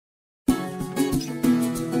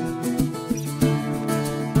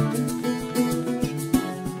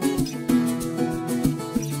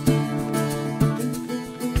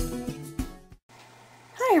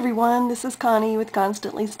everyone, this is Connie with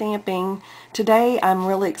Constantly Stamping. Today I'm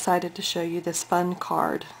really excited to show you this fun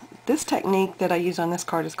card. This technique that I use on this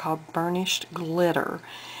card is called Burnished Glitter,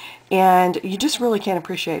 and you just really can't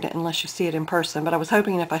appreciate it unless you see it in person, but I was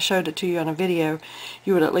hoping if I showed it to you on a video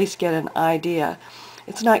you would at least get an idea.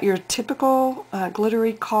 It's not your typical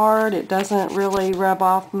glittery card. It doesn't really rub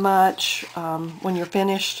off much when you're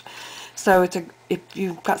finished. So if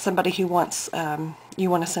you've got somebody who wants you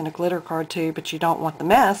want to send a glitter card to, but you don't want the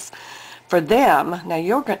mess for them, now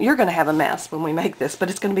you're going to have a mess when we make this, but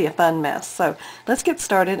it's going to be a fun mess. So let's get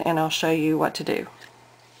started and I'll show you what to do.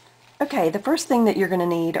 Okay, the first thing that you're going to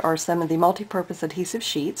need are some of the multi-purpose adhesive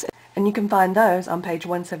sheets, and you can find those on page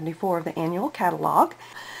 174 of the annual catalog.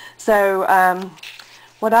 So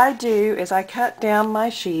what I do is I cut down my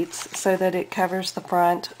sheets so that it covers the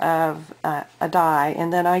front of a die,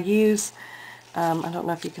 and then I use, I don't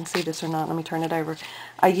know if you can see this or not, let me turn it over.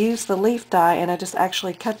 I use the leaf die and I just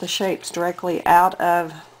actually cut the shapes directly out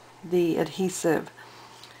of the adhesive.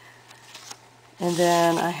 And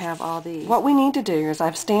then I have all the, what we need to do is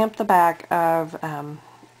I've stamped the back of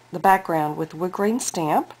the background with wood grain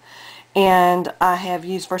stamp, and I have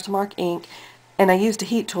used Versamark ink, and I used a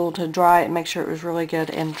heat tool to dry it and make sure it was really good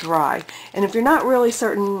and dry. And if you're not really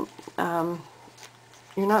certain, whether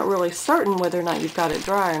or not you've got it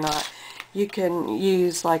dry or not, you can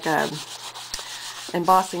use like a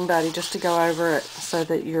embossing buddy just to go over it so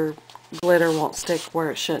that your glitter won't stick where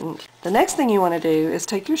it shouldn't. The next thing you want to do is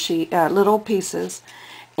take your sheet, little pieces,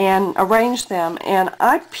 and arrange them. And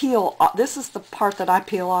I peel, this is the part that I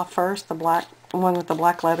peel off first, the black one with the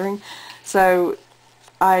black lettering. So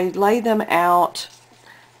I lay them out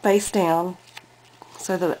face down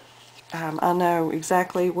so that I know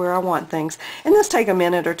exactly where I want things. And this take a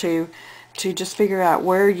minute or two to just figure out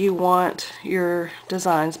where you want your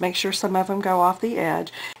designs. Make sure some of them go off the edge,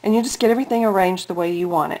 and you just get everything arranged the way you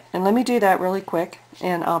want it. And let me do that really quick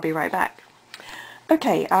and I'll be right back.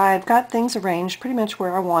 Okay, I've got things arranged pretty much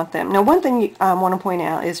where I want them. Now one thing I want to point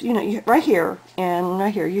out is, right here and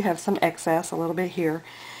right here you have some excess, a little bit here.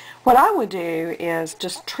 What I would do is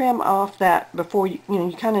just trim off that before you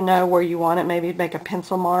kind of know where you want it. Maybe make a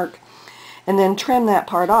pencil mark and then trim that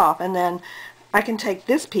part off, and then I can take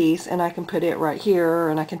this piece and I can put it right here,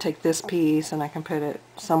 and I can take this piece and I can put it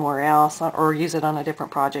somewhere else or use it on a different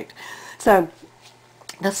project. So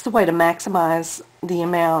that's the way to maximize the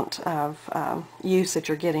amount of use that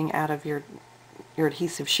you're getting out of your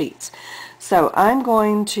adhesive sheets. So I'm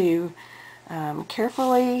going to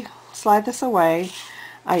carefully slide this away.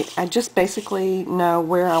 I just basically know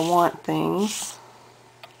where I want things,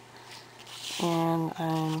 and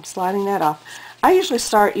I'm sliding that off. I usually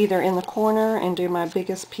start either in the corner and do my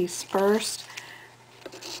biggest piece first.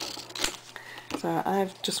 So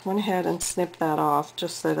I've just went ahead and snipped that off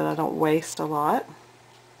just so that I don't waste a lot.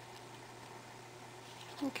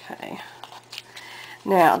 Okay.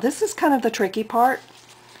 Now this is kind of the tricky part.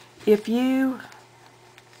 If you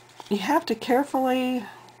have to carefully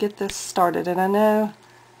get this started, and I know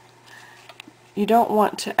you don't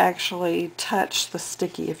want to actually touch the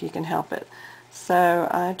sticky if you can help it. So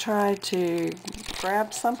I try to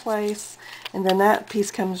grab someplace, and then that piece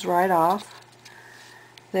comes right off.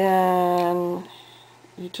 Then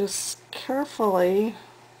you just carefully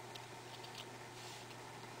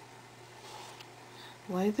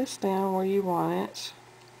lay this down where you want it.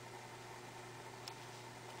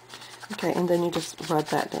 Okay, and then you just rub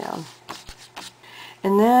that down.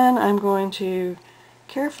 And then I'm going to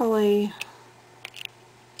carefully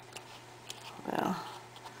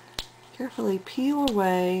peel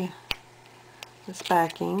away this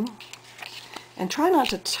backing, and try not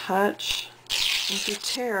to touch. If you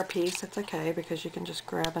tear a piece, that's okay, because you can just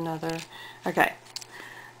grab another. Okay,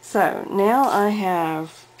 so now I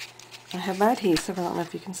have my adhesive. I don't know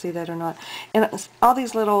if you can see that or not, and all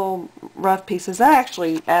these little rough pieces, that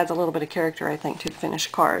actually adds a little bit of character, I think, to the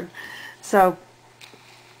finished card. So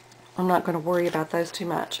I'm not going to worry about those too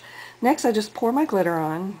much. Next, I just pour my glitter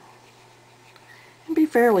on. Be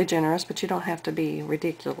fairly generous, but you don't have to be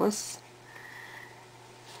ridiculous.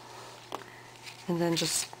 And then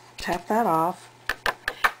just tap that off.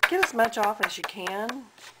 Get as much off as you can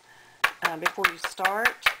before you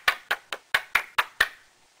start.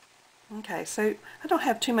 Okay, so I don't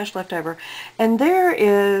have too much left over. And there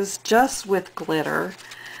is just with glitter,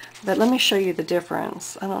 but let me show you the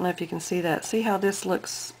difference. I don't know if you can see that. See how this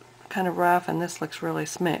looks kind of rough and this looks really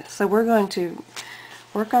smooth. So we're going to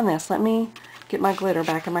work on this. Let me get my glitter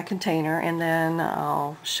back in my container, and then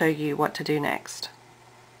I'll show you what to do next.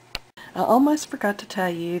 I almost forgot to tell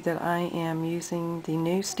you that I am using the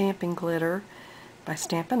new stamping glitter by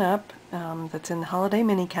Stampin' Up that's in the Holiday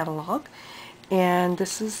Mini Catalog, and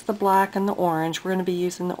this is the black and the orange. We're going to be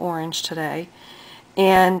using the orange today.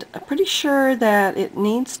 And I'm pretty sure that it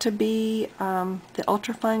needs to be the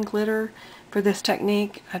ultrafine glitter for this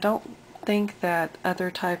technique. I don't think that other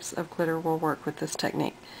types of glitter will work with this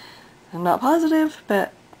technique. I'm not positive,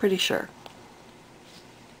 but pretty sure.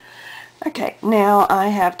 Okay, now I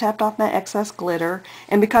have tapped off my excess glitter,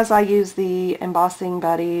 and because I use the embossing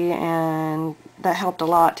buddy, and that helped a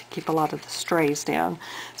lot to keep a lot of the strays down.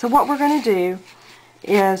 So what we're going to do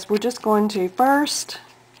is we're just going to first,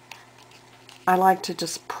 I like to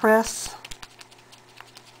just press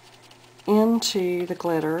into the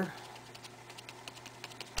glitter,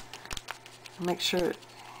 make sure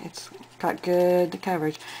it's got good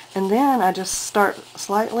coverage, and then I just start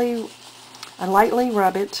I lightly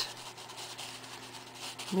rub it,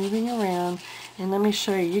 moving around, and let me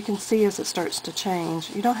show you. You can see as it starts to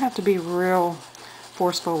change. You don't have to be real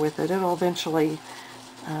forceful with it. It'll eventually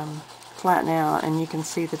flatten out, and you can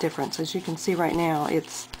see the difference. As you can see right now,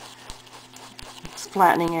 it's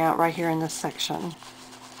flattening out right here in this section.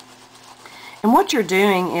 And what you're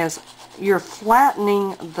doing is you're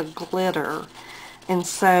flattening the glitter, and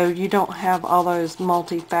so you don't have all those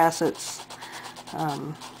multi-facets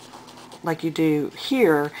like you do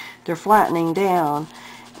here. They're flattening down,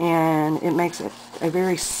 and it makes it a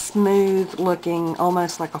very smooth looking,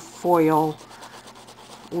 almost like a foil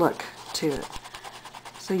look to it.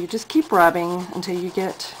 So you just keep rubbing until you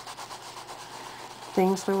get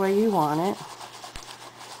things the way you want it.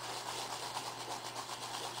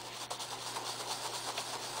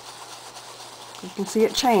 You can see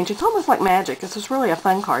it change. It's almost like magic. This is really a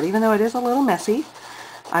fun card, even though it is a little messy.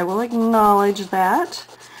 I will acknowledge that,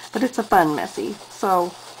 but it's a fun messy.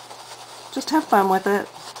 So just have fun with it.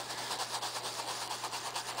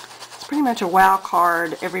 It's pretty much a wow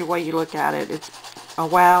card every way you look at it. It's a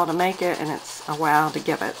wow to make it, and it's a wow to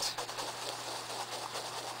give it.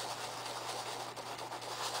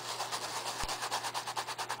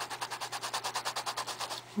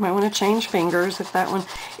 You might want to change fingers if that one...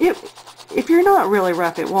 If you're not really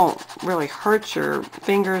rough, it won't really hurt your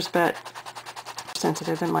fingers, but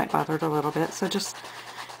sensitive, it might bother it a little bit. So just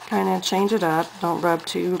kind of change it up. Don't rub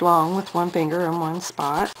too long with one finger in one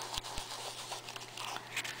spot.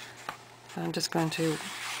 So I'm just going to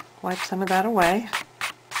wipe some of that away.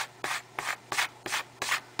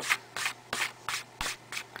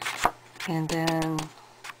 And then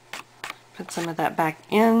put some of that back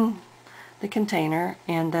in the container,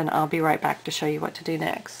 and then I'll be right back to show you what to do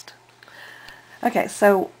next. Okay,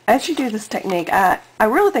 so as you do this technique, I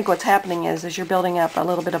really think what's happening is you're building up a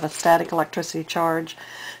little bit of a static electricity charge.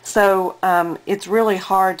 So it's really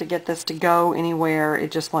hard to get this to go anywhere. It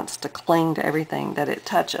just wants to cling to everything that it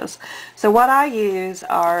touches. So what I use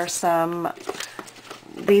are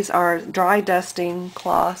these are dry dusting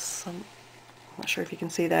cloths. I'm not sure if you can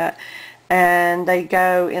see that. And they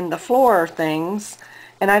go in the floor things.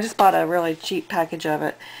 And I just bought a really cheap package of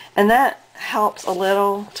it. And that helps a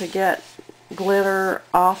little to get glitter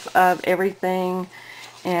off of everything.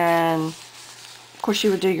 And of course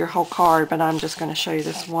you would do your whole card, but I'm just going to show you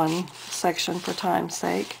this one section for time's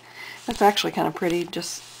sake. That's actually kind of pretty,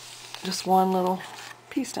 just one little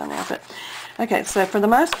piece down there. But okay, so for the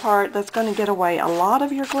most part that's going to get away a lot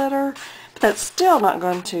of your glitter, but that's still not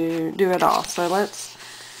going to do it all. So let's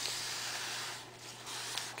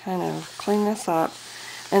kind of clean this up.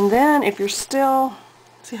 And then if you're still,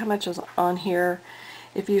 see how much is on here,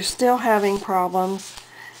 if you're still having problems,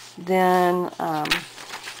 then I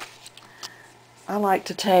like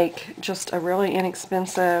to take just a really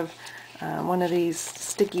inexpensive one of these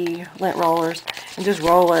sticky lint rollers and just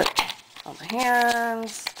roll it on the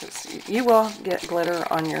hands, because you will get glitter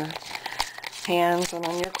on your hands and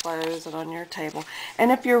on your clothes and on your table.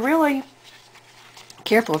 And if you're really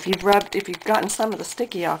careful, if you've gotten some of the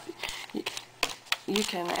sticky off, you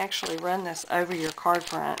can actually run this over your card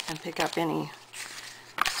front and pick up any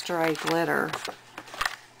stray glitter,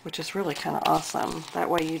 which is really kind of awesome. That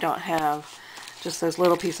way you don't have just those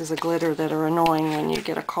little pieces of glitter that are annoying when you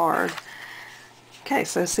get a card. Okay,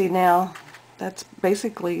 so see, now that's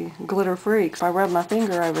basically glitter free. If I rub my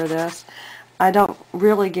finger over this, I don't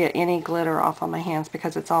really get any glitter off on my hands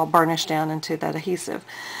because it's all burnished down into that adhesive.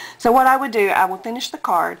 So what I would do, I will finish the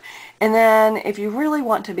card, and then if you really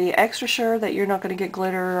want to be extra sure that you're not going to get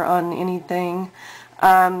glitter on anything,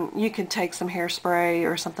 you can take some hairspray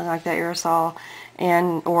or something like that, aerosol,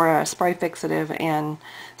 or a spray fixative, and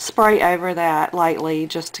spray over that lightly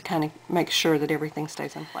just to kind of make sure that everything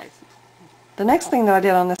stays in place. The next thing that I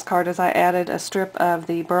did on this card is I added a strip of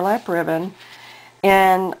the burlap ribbon,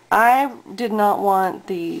 and I did not want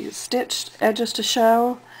the stitched edges to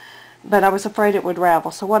show, but I was afraid it would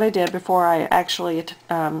ravel. So what I did before I actually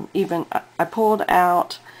I pulled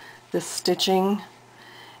out this stitching,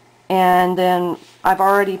 and then I've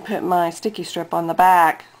already put my sticky strip on the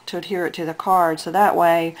back to adhere it to the card, so that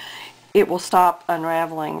way it will stop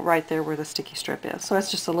unraveling right there where the sticky strip is. So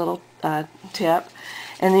it's just a little tip,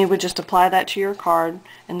 and then you would just apply that to your card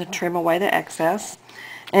and then trim away the excess.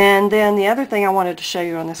 And then the other thing I wanted to show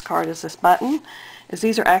you on this card is this button.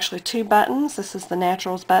 These are actually two buttons. This is the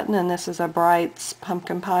Naturals button, and this is a Bright's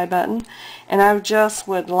Pumpkin Pie button. And I just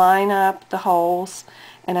would line up the holes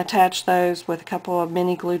and attach those with a couple of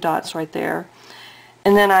mini glue dots right there.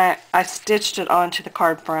 And then I stitched it onto the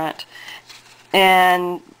card front,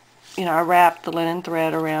 and I wrapped the linen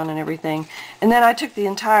thread around and everything. And then I took the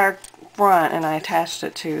entire front and I attached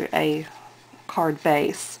it to a card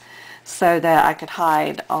base so that I could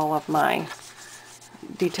hide all of my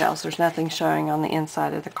details. There's nothing showing on the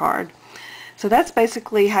inside of the card. So that's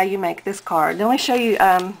basically how you make this card. Let me show you,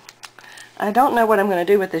 I don't know what I'm going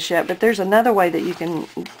to do with this yet, but there's another way that you can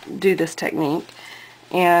do this technique,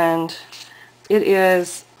 and it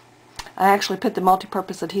is, I actually put the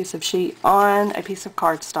multi-purpose adhesive sheet on a piece of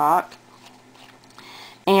cardstock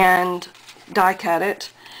and die cut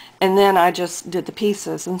it, and then I just did the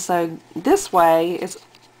pieces. And so this way is,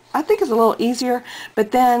 I think, is a little easier,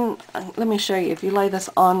 but then let me show you. If you lay this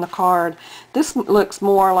on the card, this looks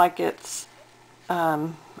more like it's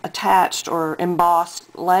attached or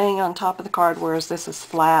embossed laying on top of the card, whereas this is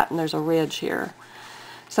flat and there's a ridge here.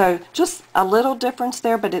 So just a little difference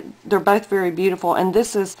there, but they're both very beautiful. And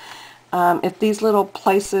this is, if these little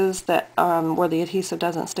places that where the adhesive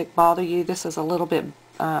doesn't stick bother you, this is a little bit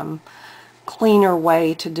cleaner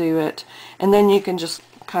way to do it. And then you can just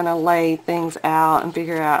kind of lay things out and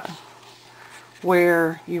figure out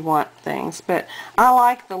where you want things. But I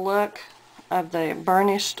like the look of the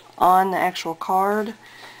burnished on the actual card,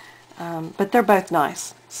 but they're both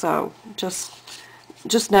nice. So just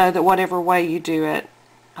know that whatever way you do it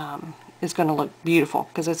is going to look beautiful,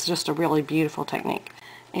 because it's just a really beautiful technique.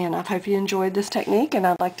 And I hope you enjoyed this technique, and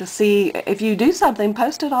I'd like to see, if you do something,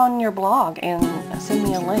 post it on your blog and send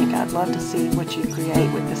me a link. I'd love to see what you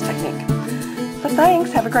create with this technique. So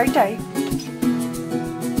thanks, have a great day.